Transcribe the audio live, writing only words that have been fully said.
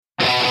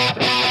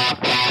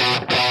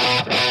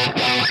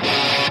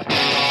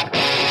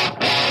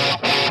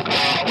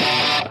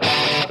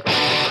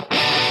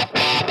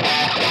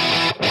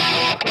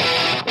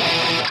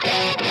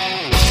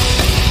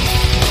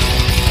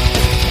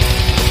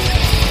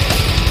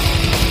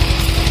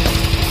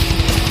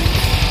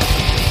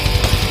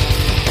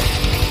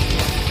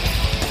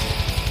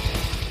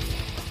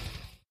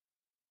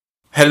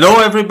Hello,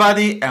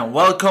 everybody, and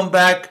welcome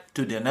back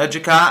to the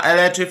Energica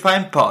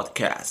Electrifying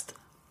Podcast.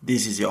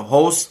 This is your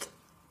host,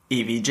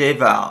 EVJ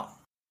Val.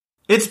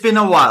 It's been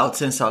a while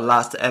since our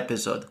last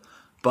episode,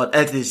 but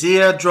as this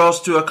year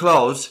draws to a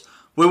close,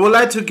 we would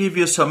like to give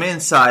you some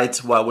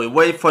insights while we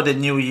wait for the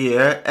new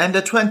year and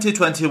the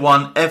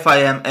 2021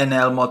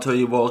 FIM-NL Moto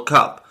E World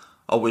Cup,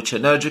 of which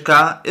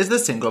Energica is the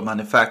single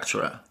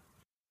manufacturer.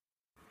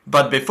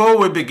 But before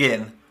we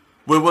begin,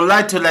 we would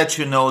like to let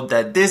you know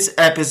that this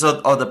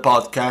episode of the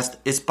podcast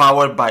is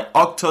powered by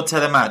Octo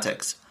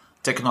Telematics,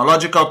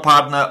 technological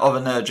partner of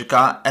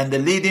Energica and the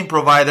leading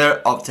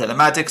provider of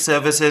telematics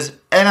services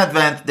and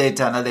advanced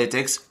data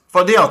analytics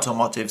for the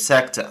automotive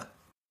sector.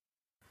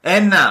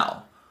 And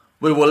now,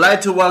 we would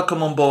like to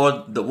welcome on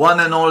board the one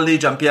and only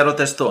Giampiero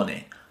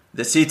Testoni,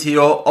 the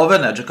CTO of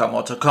Energica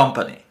Motor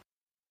Company.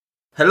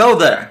 Hello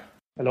there.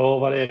 Hello,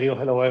 Valerio.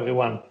 Hello,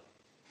 everyone.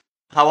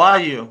 How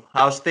are you?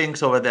 How's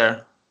things over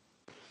there?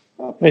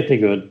 Pretty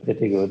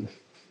good.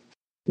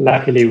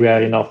 Luckily, we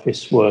are in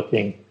office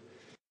working,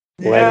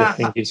 so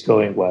everything is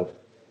going well.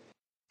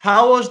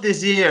 How was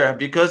this year?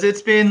 Because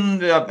it's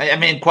been,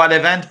 quite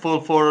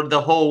eventful for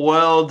the whole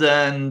world.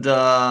 And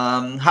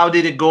how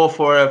did it go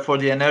for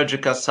the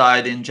Energica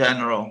side in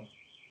general?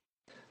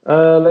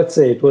 Let's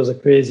say it was a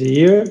crazy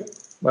year.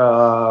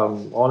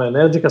 On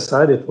Energica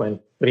side, it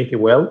went pretty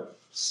well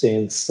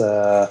since.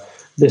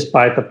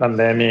 Despite the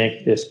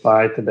pandemic,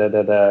 despite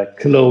the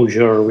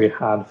closure we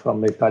had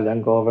from the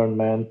Italian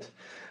government,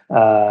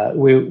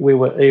 we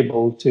were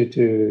able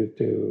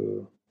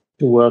to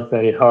work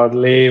very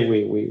hardly.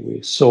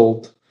 We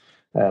sold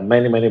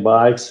many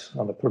bikes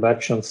on the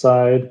production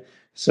side,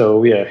 so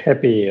we are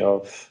happy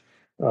of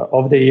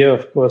the year.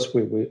 Of course,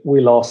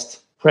 we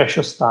lost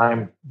precious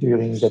time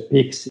during the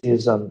peak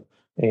season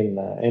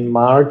in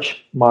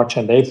March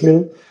and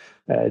April.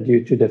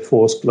 Due to the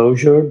forced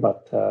closure,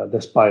 but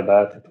despite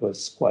that, it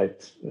was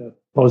quite a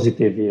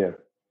positive year.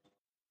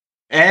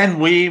 And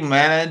we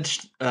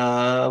managed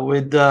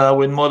with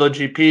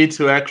MotoGP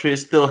to actually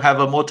still have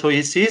a Moto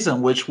E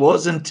season, which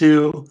wasn't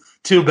too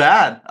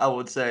bad, I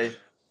would say.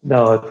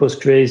 No, it was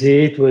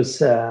crazy. It was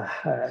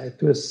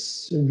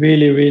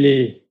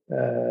really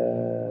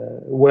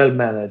well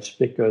managed,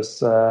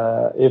 because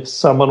if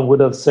someone would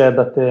have said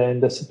that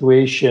in the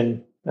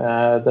situation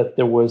that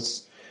there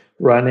was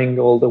running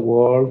all the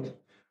world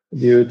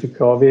due to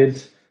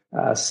COVID,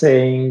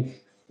 saying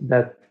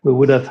that we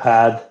would have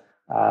had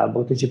a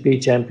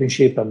MotoGP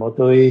championship, a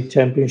Moto E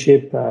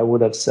championship, I would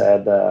have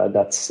said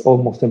that's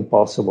almost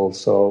impossible.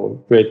 So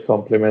great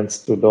compliments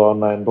to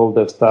Donna and all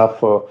the staff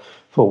for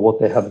what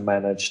they have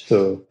managed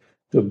to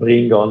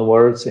bring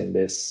onwards in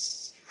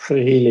this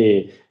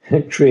really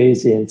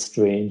crazy and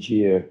strange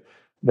year.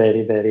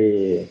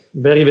 Very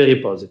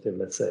positive,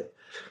 let's say.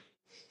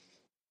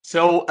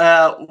 So,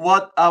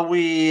 what are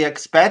we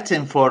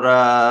expecting for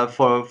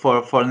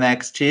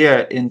next year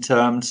in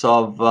terms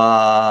of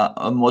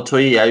Moto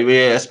E? Are we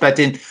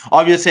expecting?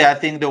 Obviously, I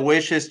think the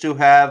wish is to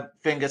have,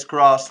 fingers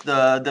crossed,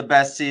 the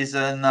best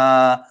season,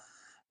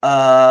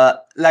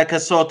 like a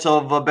sort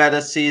of a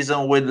better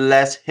season with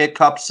less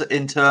hiccups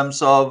in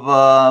terms of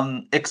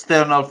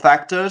external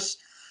factors.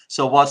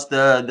 So, what's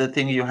the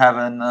thing you have,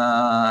 and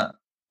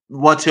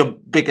what's your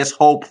biggest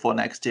hope for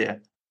next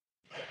year?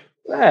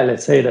 Well,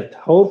 let's say that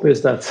hope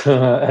is that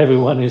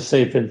everyone is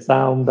safe and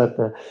sound, that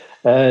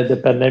the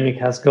pandemic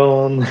has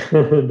gone,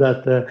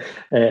 that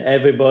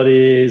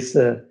everybody is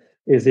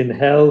in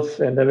health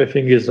and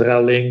everything is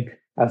rallying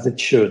as it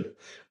should.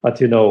 But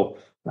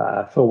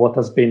for what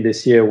has been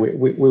this year,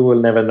 we will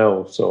never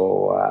know.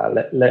 So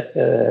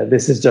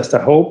this is just a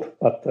hope.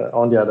 But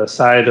on the other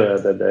side,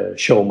 the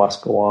show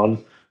must go on.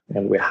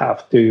 And we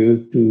have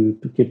to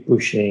keep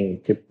pushing,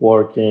 keep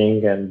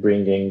working, and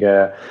bringing,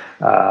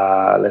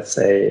 let's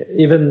say,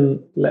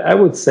 even I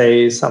would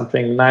say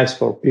something nice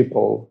for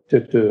people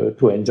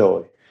to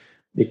enjoy,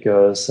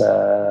 because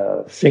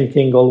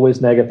thinking always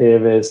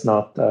negative is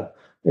not a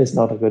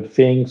good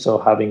thing. So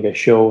having a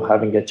show,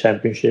 having a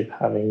championship,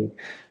 having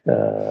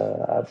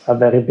a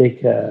very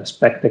big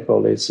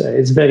spectacle is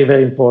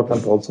very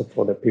important also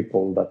for the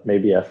people that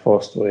maybe are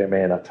forced to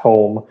remain at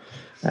home.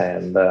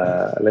 And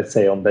let's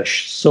say on the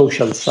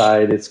social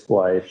side, it's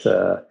quite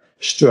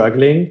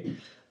struggling.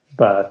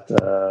 But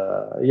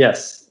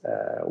yes,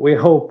 we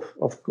hope,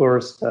 of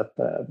course, that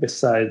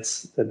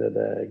besides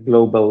the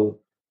global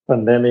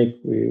pandemic,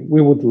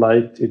 we would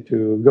like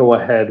to go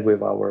ahead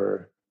with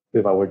our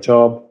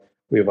job,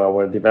 with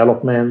our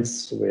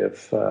developments,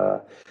 with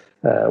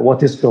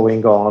what is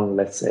going on,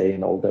 let's say,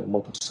 in all the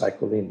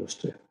motorcycle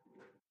industry.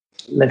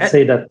 Let's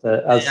say that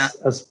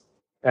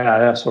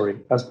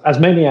as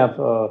many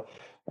of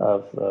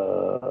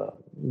the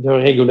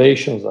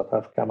regulations that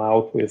have come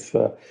out with,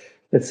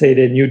 let's say,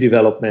 the new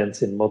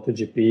developments in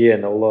MotoGP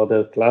and all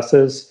other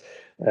classes,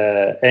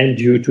 and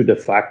due to the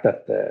fact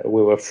that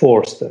we were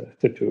forced to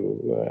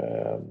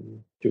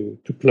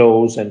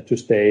close and to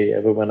stay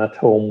everyone at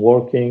home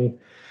working,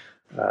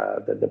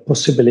 the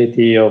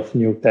possibility of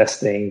new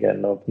testing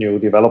and of new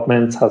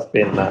developments has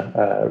been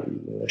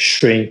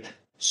shrinked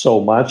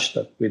so much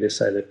that we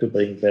decided to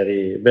bring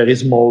very, very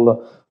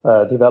small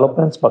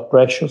developments, but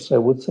precious, I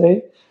would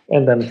say,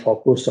 and then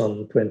focus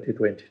on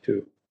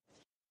 2022.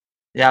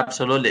 Yeah,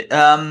 absolutely.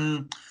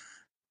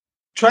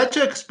 Try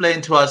to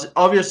explain to us.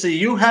 Obviously,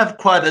 you have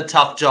quite a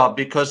tough job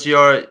because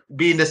you're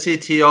being the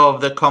CTO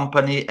of the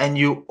company and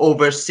you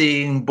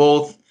overseeing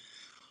both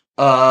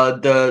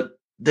the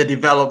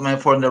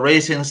development from the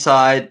racing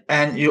side,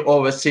 and you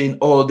overseeing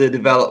all the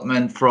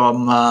development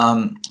from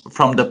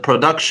the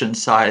production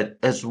side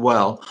as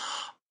well.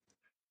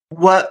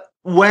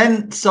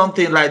 When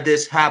something like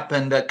this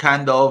happened, that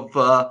kind of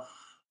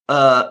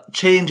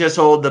changes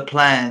all the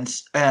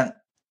plans, and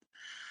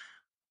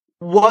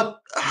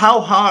how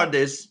hard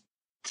is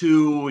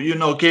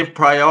to give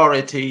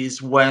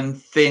priorities when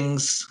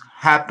things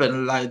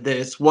happen like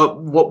this?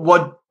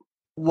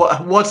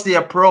 What's the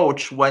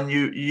approach when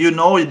you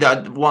know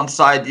that one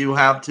side you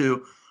have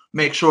to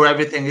make sure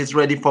everything is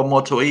ready for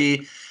Moto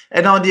E,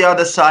 and on the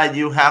other side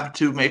you have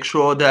to make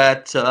sure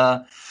that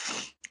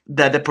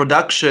that the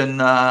production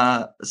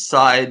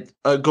side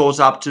goes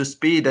up to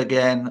speed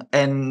again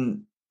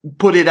and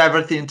put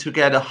everything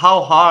together?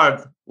 How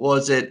hard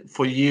was it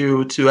for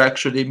you to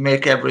actually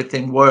make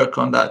everything work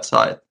on that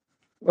side?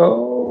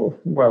 Oh,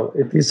 well,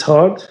 it is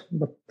hard,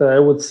 but I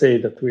would say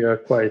that we are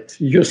quite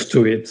used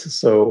to it.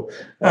 So,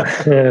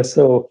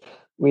 so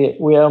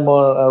we are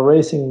more a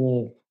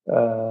racing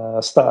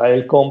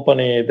style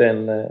company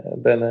than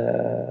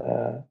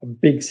a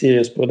big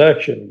serious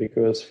production,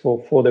 because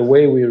for the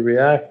way we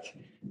react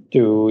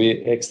to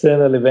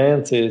external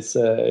events is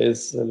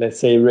let's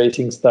say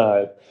racing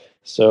style.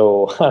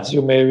 So as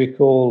you may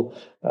recall,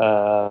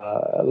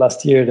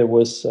 last year there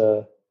was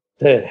the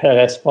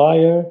RS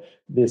fire.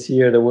 This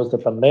year there was the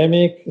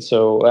pandemic,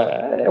 so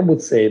I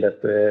would say that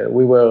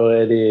we were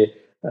already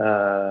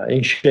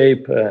in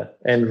shape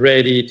and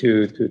ready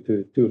to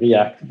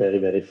react very,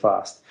 very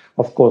fast.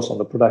 Of course, on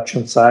the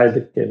production side,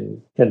 it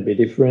can be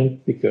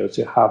different because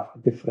you have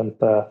different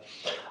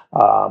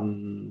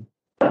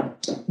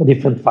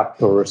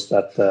factors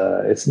that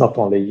it's not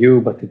only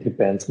you, but it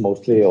depends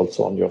mostly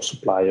also on your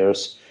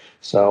suppliers.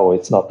 So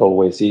it's not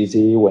always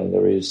easy when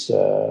there is,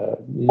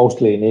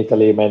 mostly in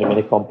Italy,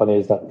 many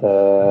companies that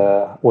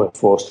were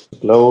forced to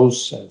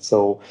close. And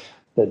so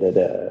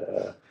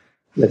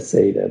let's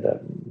say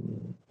that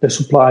the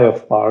supply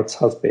of parts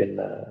has been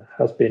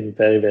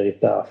very, very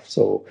tough.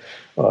 So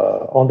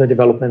on the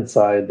development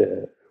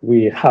side,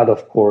 we had,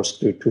 of course,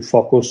 to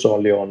focus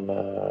only on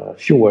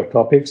fewer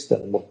topics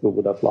than what we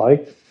would have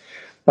liked.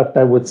 But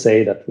I would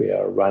say that we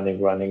are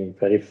running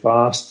very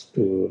fast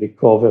to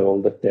recover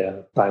all the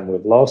time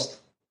we've lost.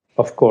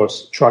 Of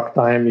course, track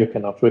time, you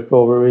cannot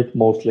recover it,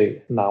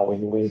 mostly now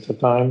in winter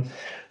time.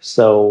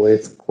 So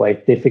it's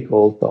quite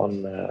difficult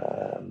on,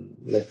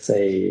 let's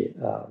say,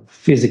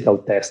 physical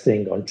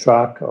testing on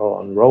track or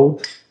on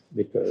road,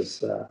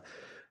 because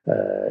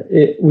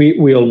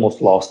we almost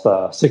lost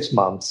 6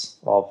 months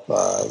of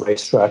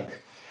racetrack.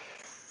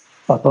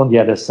 But on the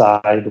other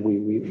side,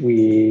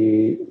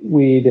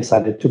 we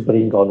decided to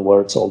bring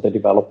onwards all the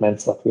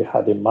developments that we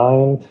had in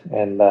mind,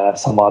 and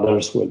some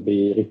others will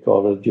be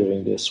recovered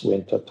during this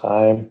winter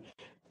time.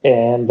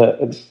 And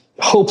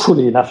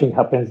hopefully nothing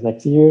happens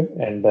next year,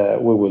 and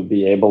we will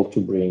be able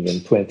to bring in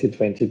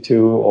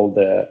 2022 all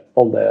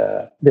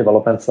the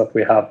developments that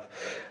we have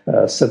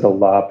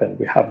settled up and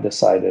we have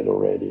decided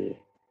already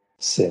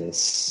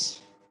since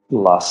the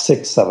last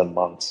 6-7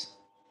 months.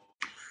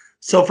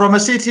 So from a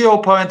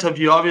CTO point of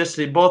view,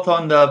 obviously both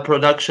on the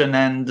production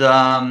and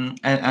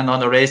on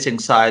the racing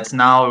sides,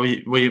 now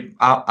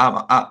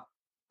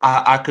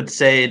I could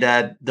say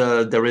that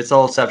the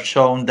results have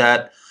shown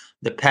that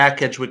the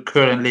package we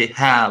currently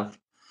have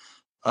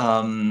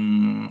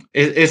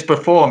is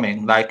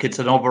performing, like it's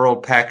an overall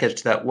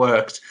package that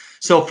works.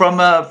 So from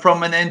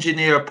an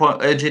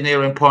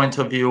engineering point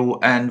of view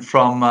and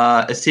from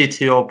a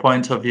CTO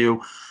point of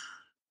view,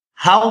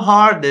 how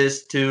hard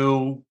is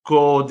to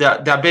go? There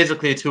are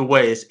basically two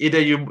ways. Either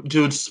you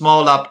do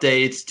small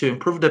updates to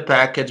improve the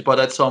package, but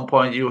at some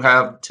point you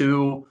have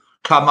to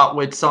come up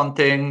with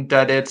something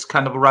that it's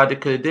kind of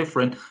radically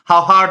different. How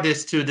hard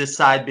is to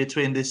decide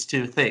between these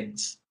two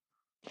things?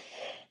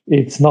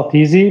 It's not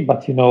easy,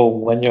 but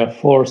when you're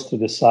forced to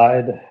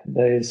decide,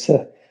 there is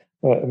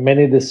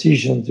many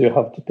decisions you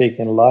have to take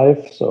in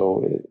life.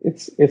 So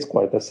it's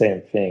quite the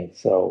same thing.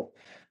 So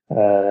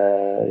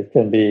it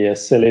can be a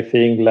silly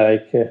thing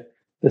like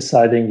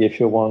deciding if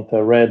you want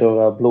a red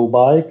or a blue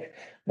bike,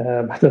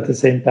 but at the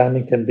same time,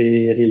 it can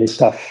be really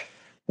tough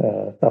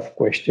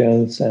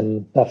questions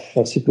and tough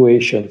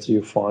situations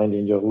you find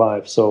in your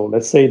life. So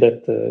let's say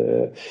that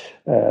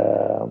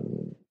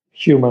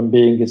human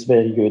being is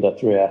very good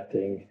at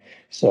reacting.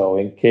 So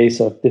in case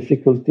of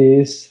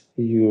difficulties,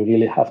 you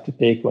really have to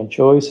take one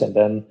choice and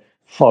then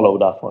follow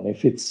that one.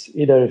 If it's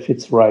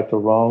right or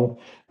wrong,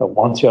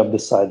 once you have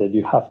decided,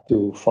 you have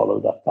to follow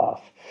that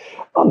path.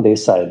 On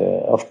this side,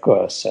 of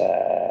course,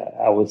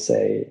 I would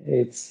say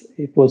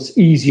it was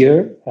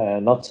easier,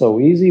 not so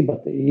easy,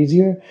 but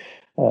easier,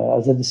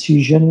 as a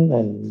decision,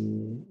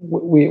 and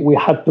we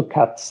had to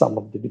cut some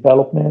of the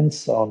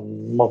developments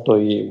on Moto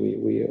E.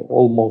 We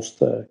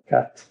almost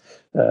cut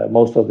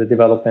most of the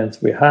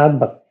developments we had,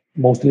 but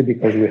mostly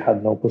because we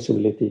had no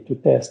possibility to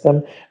test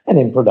them. And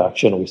in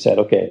production, we said,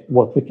 okay,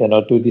 what we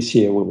cannot do this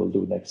year, we will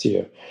do next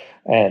year.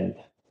 And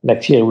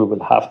next year, we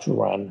will have to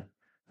run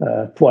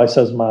twice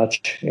as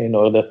much in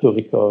order to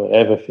recover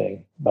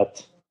everything.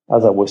 But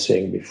as I was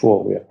saying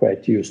before, we are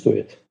quite used to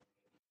it.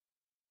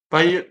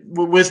 But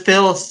we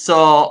still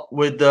saw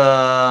with the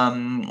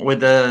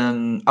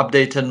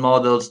updated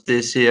models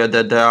this year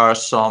that there are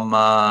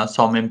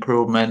some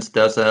improvements.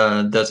 There's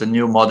a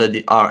new model,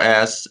 the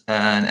RS,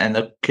 and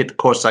a kit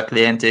Corsa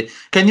Cliente.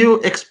 Can you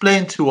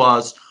explain to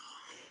us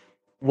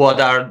what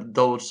are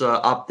those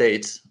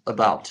updates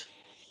about?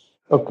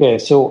 Okay,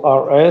 so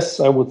RS,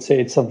 I would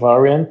say it's a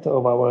variant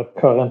of our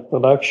current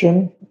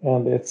production,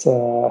 and it's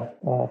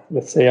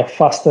let's say a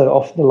faster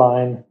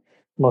off-the-line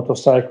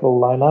motorcycle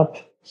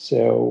lineup.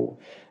 So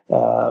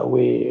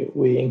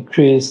we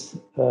increased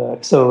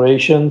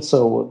acceleration,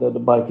 so the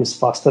bike is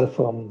faster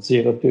from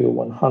 0 to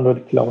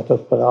 100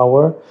 kilometers per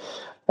hour.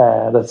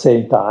 At the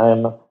same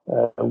time,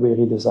 we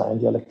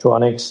redesigned the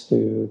electronics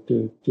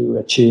to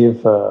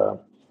achieve,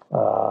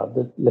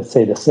 let's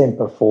say, the same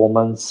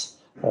performance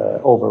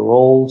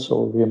overall,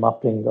 so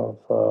remapping of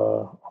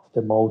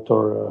the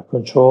motor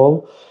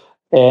control,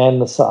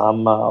 and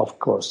some, of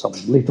course, some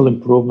little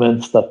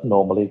improvements that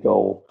normally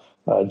go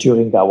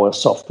during our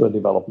software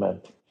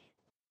development.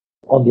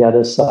 On the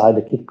other side,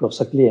 the kit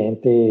Corsa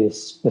Cliente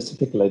is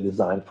specifically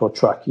designed for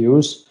track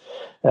use.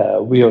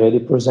 We already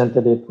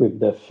presented it with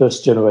the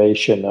first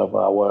generation of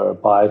our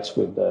bikes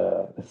with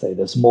let's say,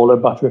 the smaller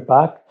battery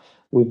pack.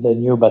 With the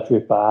new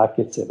battery pack,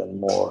 it's even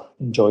more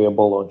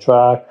enjoyable on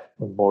track,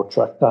 with more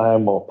track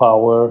time, more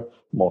power,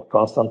 more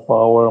constant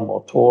power,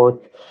 more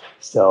torque.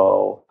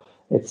 So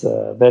it's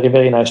a very,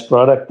 very nice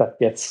product that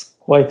gets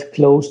quite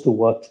close to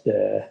what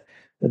the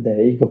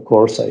Ego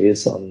Corsa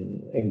is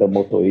in the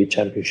Moto E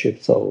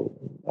Championship. So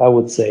I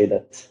would say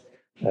that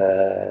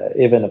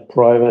even a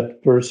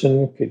private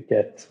person could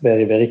get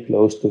very, very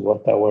close to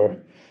what our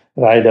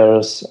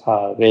riders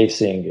are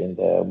racing in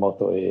the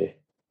Moto E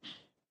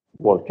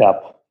World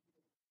Cup.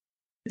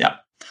 Yeah.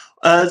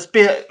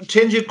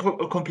 Changing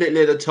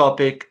completely the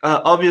topic.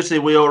 Obviously,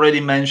 we already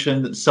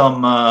mentioned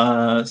some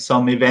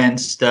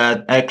events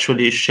that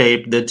actually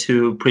shaped the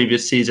two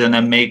previous season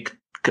and make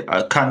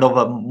kind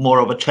of more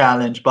of a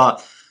challenge,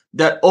 but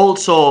that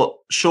also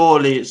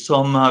surely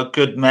some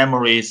good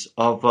memories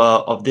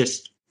of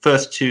this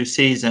first two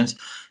seasons.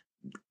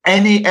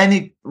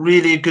 Any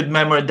really good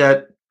memory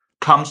that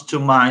comes to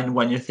mind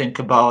when you think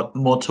about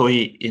Moto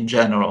E in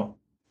general?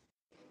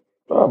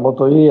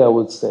 Moto E, I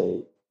would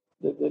say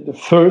the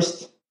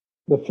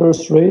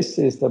first race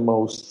is the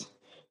most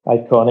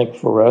iconic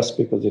for us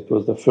because it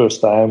was the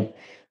first time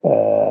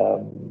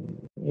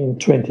in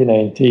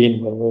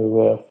 2019 when we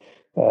were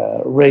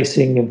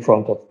racing in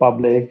front of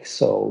public.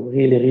 So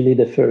really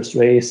the first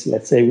race,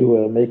 let's say we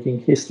were making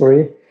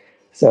history.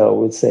 So I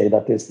would say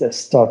that is the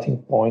starting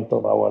point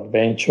of our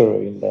adventure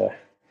in the,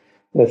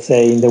 let's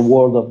say, in the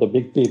world of the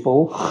big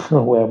people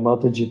where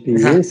MotoGP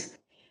is.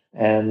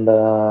 And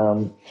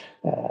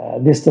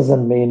this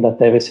doesn't mean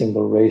that every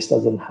single race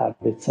doesn't have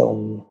its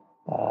own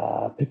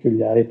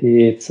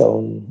peculiarity, its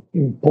own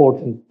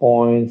important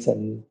points,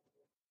 and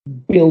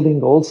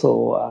building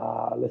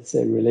also, let's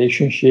say,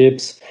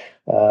 relationships,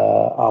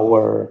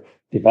 our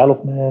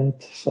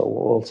development. So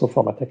also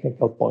from a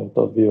technical point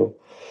of view.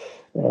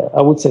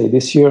 I would say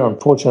this year,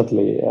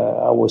 unfortunately,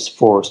 I was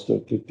forced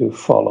to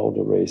follow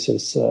the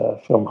races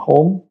from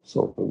home.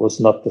 So it was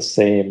not the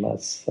same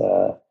as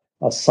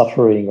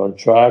suffering on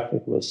track.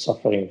 It was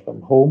suffering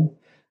from home.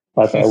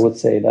 But I would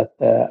say that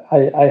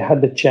I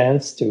had the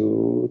chance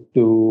to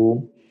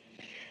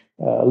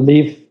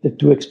live the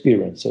two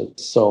experiences.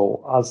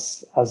 So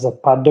as a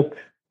paddock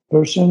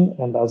person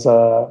and as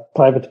a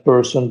private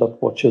person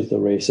that watches the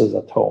races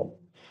at home.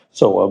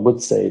 So I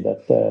would say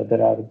that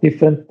there are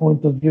different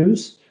point of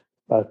views,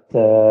 but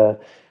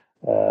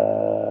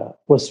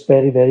was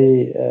very,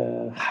 very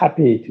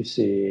happy to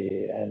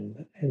see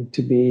and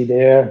to be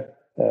there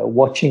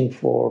watching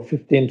for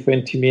 15,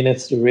 20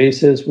 minutes the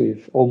races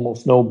with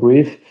almost no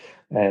brief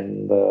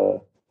and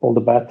all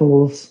the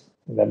battles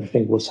and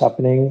everything was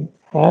happening.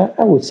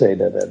 I would say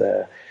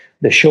that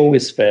the show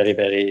is very,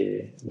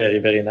 very, very,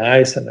 very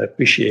nice, and I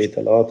appreciate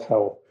a lot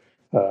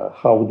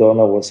how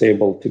Donna was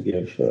able to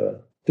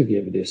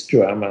give this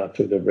drama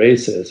to the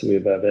races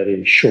with a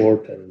very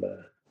short and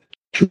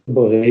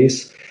turbo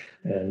race.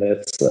 And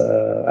it's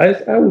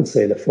I would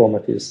say the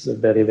format is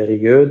very, very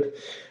good.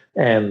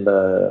 And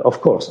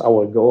of course,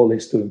 our goal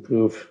is to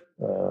improve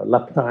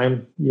lap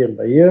time year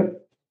by year,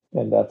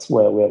 and that's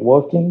where we're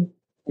working.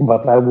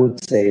 But I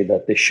would say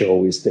that the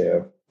show is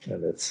there,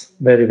 and it's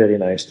very, very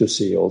nice to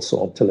see also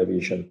on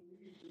television.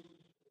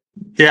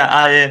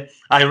 Yeah,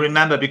 I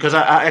remember because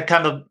I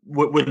kind of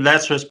with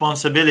less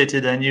responsibility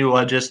than you,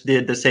 I just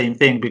did the same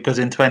thing because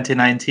in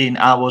 2019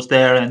 I was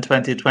there, and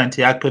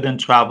 2020 I couldn't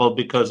travel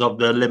because of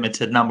the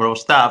limited number of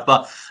staff.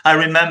 But I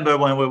remember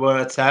when we were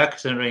at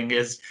Ring,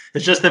 it's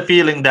just a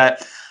feeling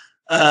that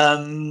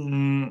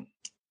um,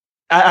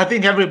 I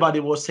think everybody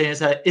was saying,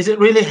 is it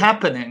really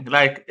happening?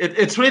 Like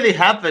it's really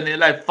happening.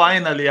 Like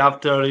finally,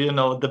 after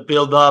the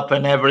build up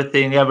and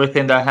everything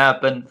that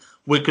happened,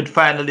 we could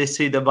finally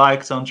see the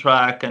bikes on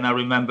track. And I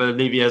remember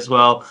Olivia as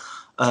well,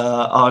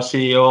 our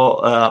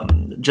CEO,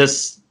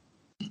 just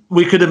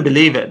we couldn't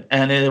believe it,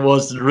 and it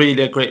was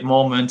really a great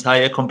moment.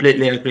 I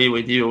completely agree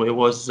with you. It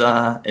was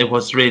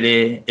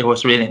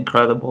really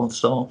incredible.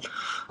 So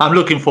I'm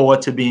looking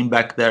forward to being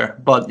back there.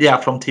 But yeah,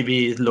 from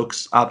TV, it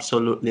looks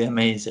absolutely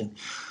amazing.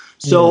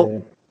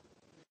 So,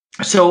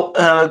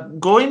 Yeah.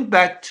 going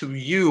back to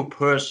you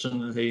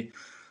personally,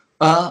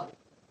 uh,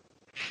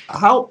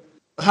 how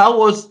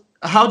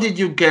how did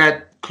you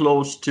get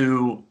close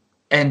to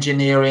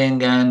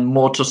engineering and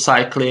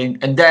motorcycling,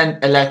 and then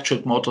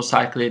electric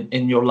motorcycling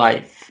in your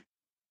life?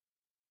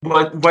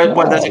 Where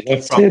does it come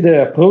Let's from? say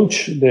the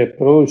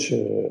approach,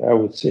 I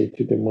would say,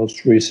 to the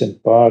most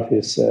recent part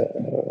is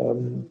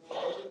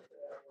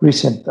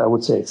recent. I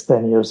would say it's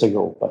 10 years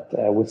ago, but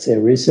I would say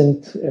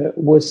recent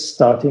was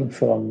starting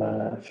from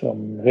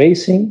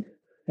racing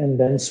and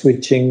then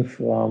switching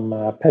from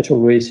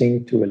petrol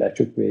racing to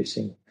electric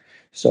racing.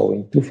 So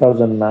in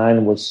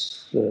 2009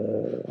 was,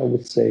 I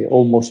would say,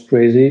 almost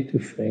crazy to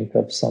think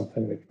of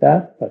something like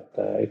that, but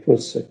it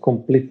was a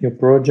complete new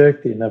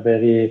project in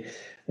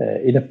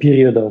a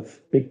period of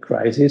big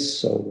crisis.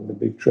 So the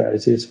big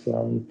crisis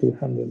from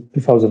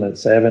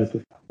 2007 to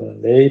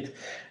 2008,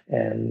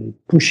 and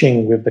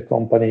pushing with the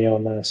company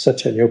on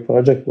such a new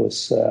project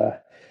was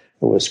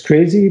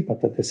crazy,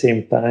 but at the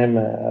same time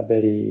a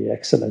very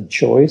excellent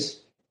choice.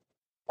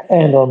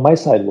 And on my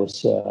side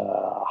was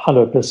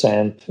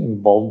 100%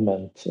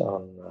 involvement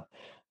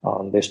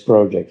on this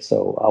project.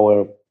 So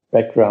our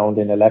background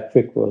in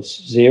electric was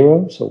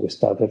zero. So we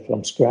started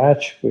from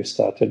scratch. We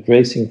started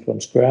racing from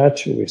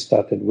scratch. We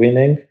started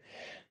winning.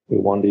 We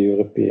won the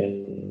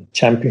European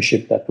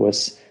Championship that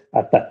was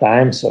at that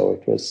time. So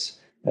it was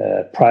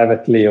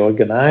privately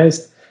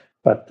organized.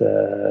 But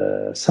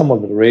some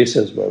of the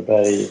races were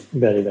very,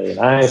 very, very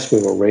nice.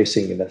 We were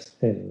racing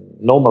in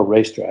normal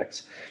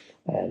racetracks.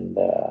 And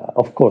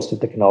of course, the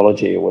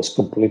technology was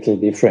completely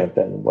different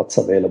than what's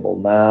available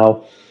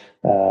now,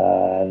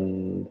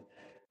 and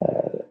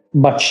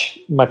much,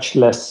 much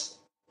less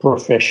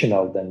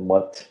professional than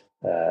what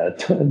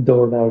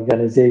Dorna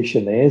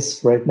organization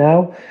is right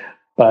now.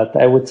 But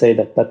I would say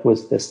that that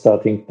was the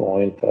starting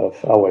point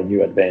of our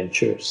new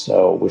adventure.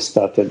 So we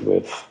started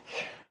with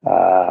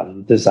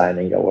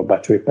designing our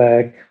battery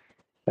pack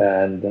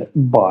and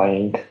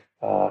buying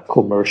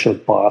commercial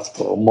parts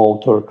for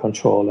motor,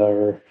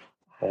 controller,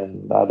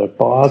 and other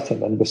parts.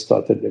 And then we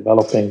started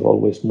developing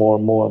always more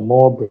and more and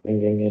more,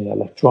 bringing in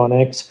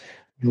electronics,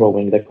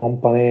 growing the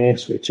company,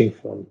 switching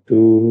from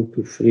 2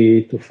 to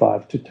 3 to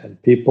 5 to 10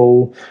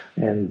 people,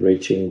 and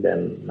reaching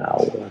then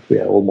now we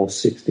are almost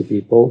 60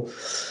 people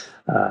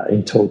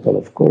in total,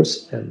 of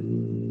course.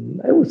 And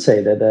I would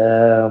say that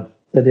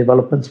the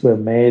developments were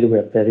made.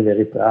 We're very,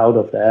 very proud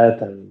of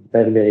that, and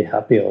very, very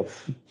happy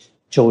of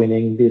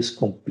joining this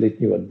complete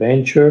new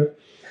adventure.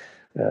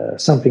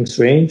 Something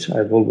strange.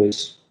 I've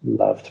always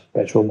loved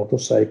petrol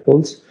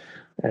motorcycles,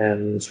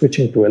 and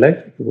switching to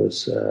electric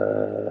was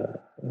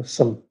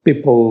some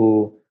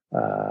people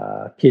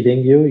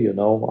kidding you,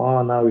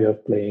 oh, now you're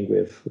playing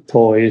with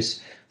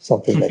toys,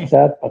 something like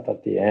that. But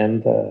at the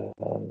end,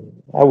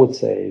 I would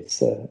say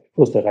it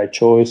was the right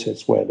choice.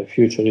 It's where the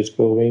future is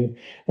going,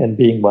 and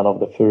being one of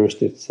the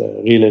first, it's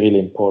really, really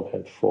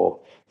important for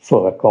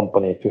a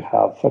company to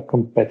have a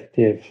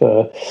competitive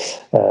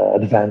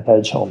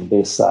advantage on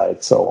this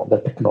side, so on the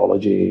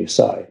technology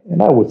side.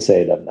 And I would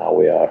say that now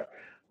we are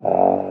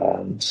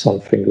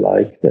something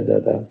like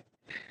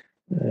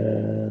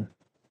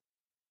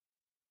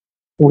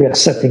we are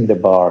setting the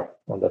bar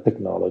on the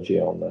technology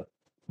on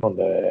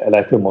the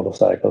electric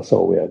motorcycle.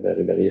 So we are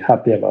very, very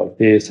happy about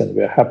this, and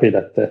we are happy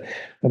that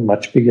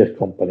much bigger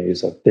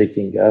companies are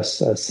taking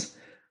us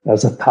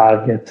as a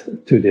target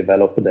to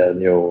develop their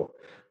new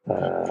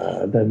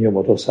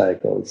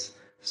motorcycles.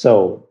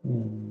 So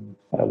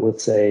I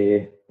would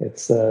say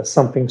it's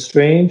something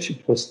strange.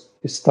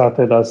 It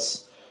started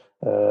as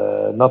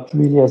not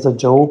really as a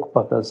joke,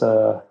 but as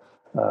a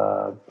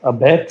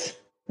bet,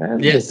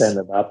 and it Yes.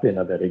 ended up in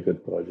a very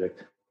good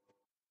project.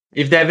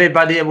 If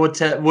everybody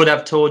would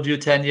have told you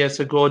 10 years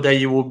ago that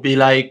you would be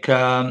like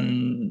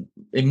in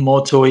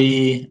Moto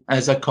E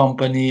as a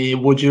company,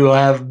 would you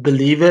have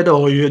believed it,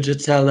 or you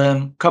just tell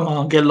them, come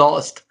on, get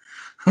lost?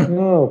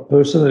 No,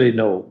 personally,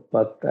 no.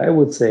 But I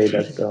would say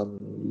that on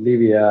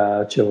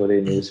Livia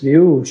Ciavolini's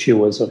view, she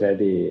was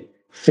already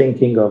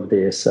thinking of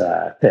this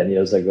 10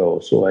 years ago.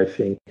 So I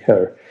think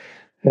her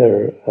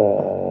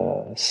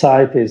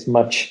sight is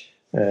much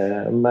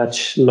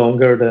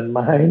longer than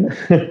mine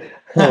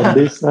on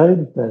this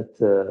side. But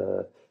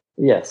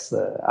yes,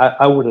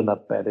 I would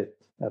not bet it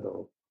at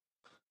all.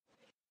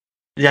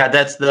 Yeah,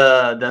 that's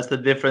the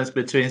difference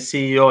between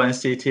CEO and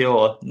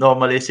CTO.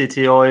 Normally,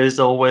 CTO is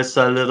always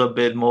a little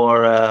bit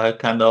more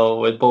kind of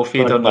with both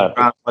feet on the Pragmatic.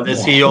 ground, but the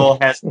CEO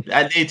has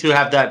I need to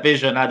have that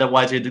vision,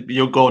 otherwise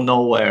you go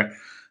nowhere.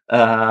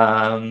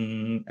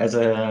 As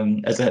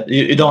a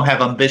you don't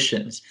have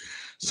ambitions.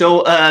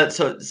 So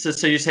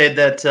you said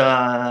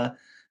that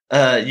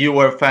you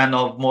were a fan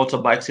of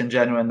motorbikes in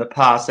general in the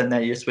past, and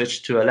then you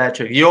switched to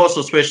electric. You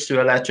also switched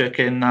to electric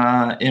in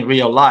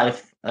real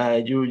life.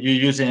 You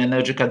using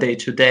Energica day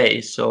to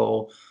day.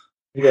 So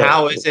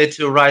how Yes. is it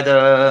to ride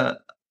an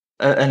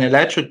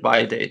electric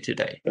bike day to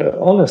day?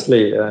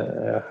 Honestly,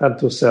 I had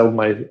to sell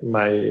my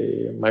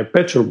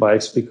petrol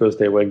bikes because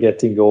they were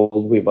getting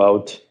old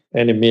without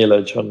any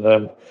mileage on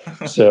them.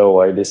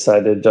 So I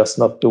decided just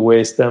not to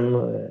waste them.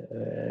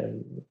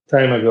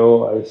 Time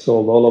ago, I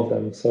sold all of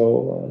them.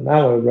 So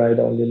now I ride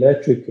only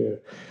electric.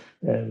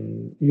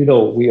 And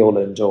we all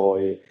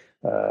enjoy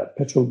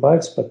petrol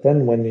bikes, but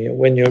then when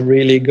you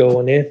really go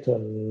on it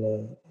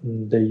on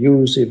the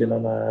use, even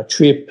on a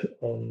trip,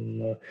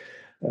 on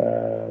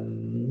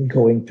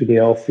going to the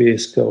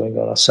office, going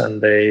on a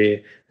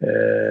Sunday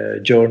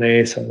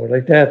journey, somewhere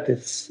like that,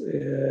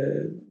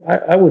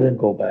 I wouldn't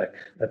go back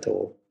at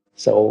all.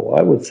 So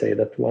I would say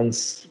that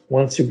once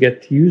you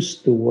get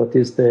used to what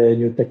is the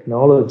new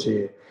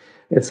technology,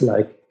 it's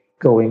like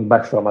going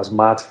back from a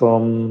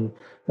smartphone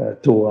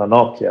to a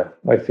Nokia.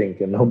 I think,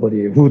 and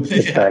nobody would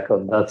get Yeah. back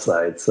on that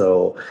side.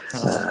 So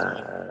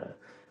uh,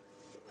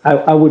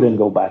 I wouldn't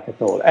go back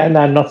at all. And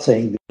I'm not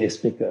saying this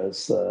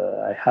because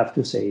I have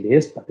to say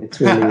this, but it's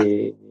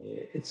really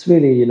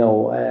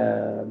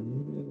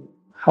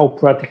how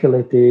practical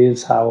it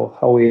is,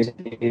 how easy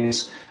it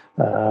is,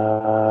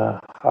 how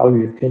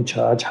you can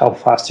charge, how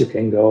fast you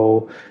can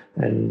go,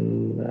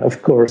 and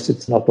of course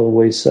it's not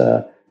always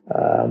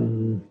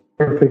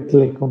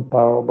perfectly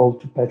comparable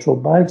to petrol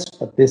bikes,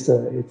 but this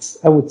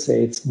I would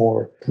say it's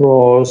more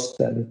pros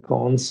than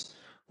cons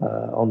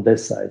on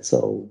this side.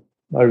 So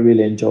I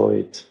really enjoy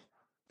it.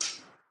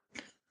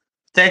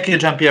 Thank you,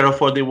 Giampiero,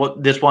 for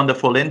this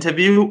wonderful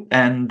interview,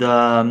 and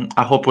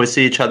I hope we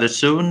see each other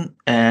soon.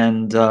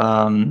 And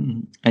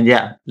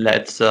yeah,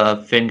 let's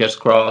fingers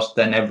crossed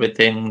and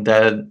everything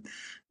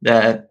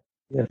that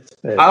Yes,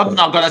 I'm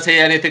not gonna say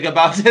anything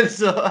about it,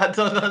 so I'm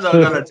not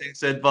gonna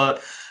jinx it.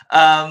 But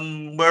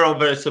we're all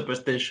very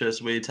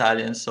superstitious, we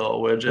Italians, so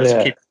we'll just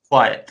yeah. keep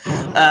quiet.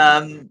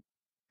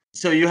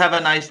 So you have a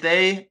nice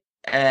day,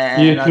 You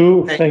and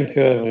too. Thank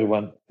you,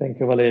 everyone. Thank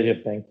you, Valeria.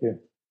 Thank you.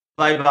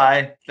 bye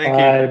bye. Thank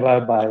you.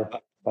 Bye, bye, bye,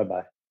 bye,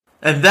 bye.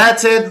 And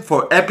that's it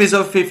for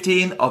episode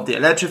 15 of the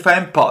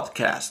Electrifying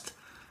Podcast.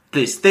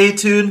 Please stay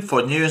tuned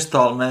for new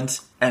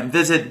installments and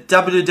visit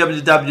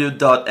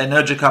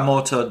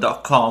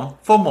www.energicamotor.com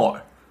for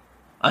more.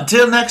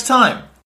 Until next time.